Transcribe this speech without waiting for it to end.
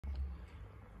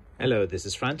Hello, this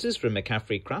is Francis from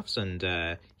McCaffrey Crafts and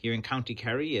here in County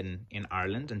Kerry in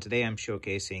Ireland, and today I'm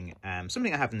showcasing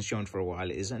something I haven't shown for a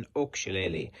while is an oak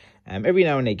shillelagh. Every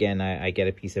now and again I get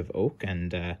a piece of oak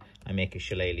and I make a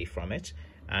shillelagh from it,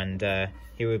 and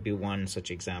here would be one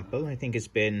such example. I think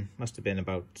must have been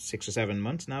about 6 or 7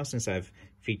 months now since I've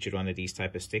featured one of these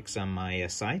type of sticks on my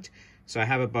site. So I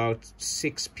have about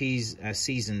 6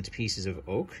 seasoned pieces of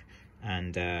oak,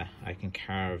 and I can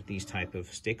carve these type of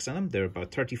sticks on them. They're about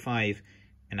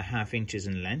 35.5 inches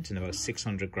in length and about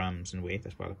 600 grams in weight.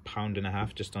 That's about 1.5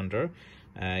 pounds, just under.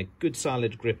 Good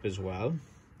solid grip as well.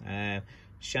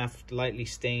 Shaft lightly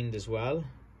stained as well.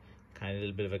 Kind of a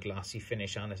little bit of a glossy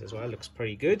finish on it as well. Looks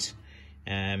pretty good.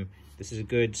 This is a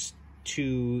good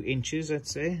 2 inches, I'd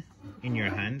say, in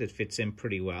your hand. It fits in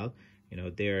pretty well. You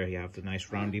know, there you have the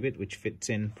nice roundy bit which fits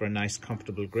in for a nice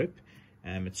comfortable grip.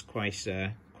 It's quite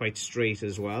straight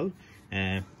as well.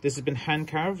 This has been hand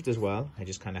carved as well. I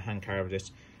just kind of hand carved it,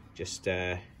 just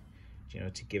you know,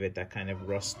 to give it that kind of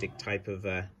rustic type of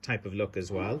look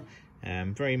as well.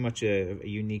 Very much a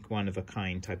unique, one of a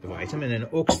kind type of item. And an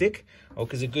oak stick.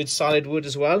 Oak is a good solid wood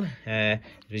as well. It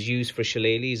was used for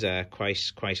shillelaghs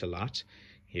quite a lot.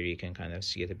 Here you can kind of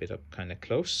see it a bit up kind of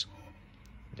close.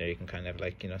 There you can kind of,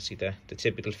 like, you know, see the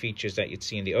typical features that you'd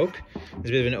see in the oak. There's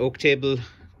a bit of an oak table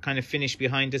kind of finish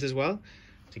behind it as well,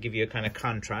 to give you a kind of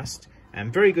contrast.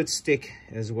 Very good stick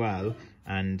as well,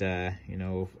 and you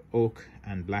know, oak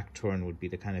and blackthorn would be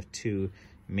the kind of 2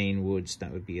 main woods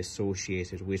that would be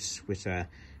associated with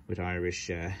Irish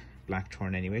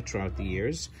blackthorn anyway throughout the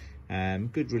years.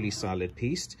 Good, really solid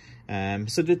piece.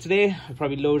 So today I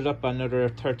probably loaded up another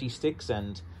 30 sticks,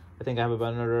 and I think I have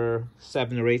about another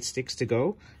 7 or 8 sticks to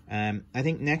go. I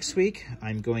think next week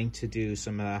I'm going to do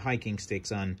some hiking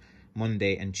sticks on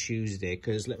Monday and Tuesday,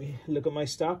 because let me look at my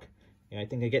stock. Yeah, I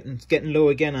think I'm getting low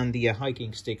again on the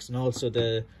hiking sticks, and also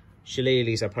the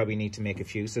shillelaghs I probably need to make a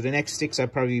few. So the next sticks I'll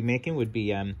probably be making would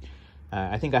be I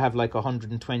think I have like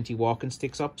 120 walking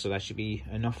sticks up, so that should be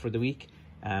enough for the week,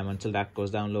 until that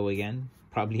goes down low again,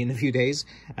 probably in a few days.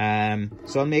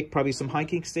 So I'll make probably some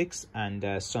hiking sticks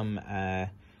and some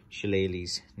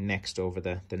shillelaghs next over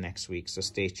the next week, so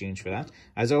stay tuned for that.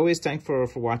 As always, thanks for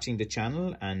watching the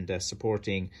channel and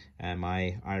supporting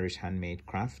my Irish handmade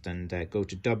craft, and go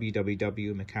to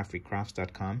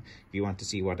www.mccaffreycrafts.com if you want to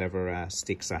see whatever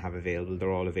sticks I have available. They're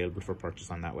all available for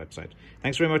purchase on that website.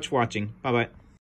 Thanks very much for watching. Bye bye.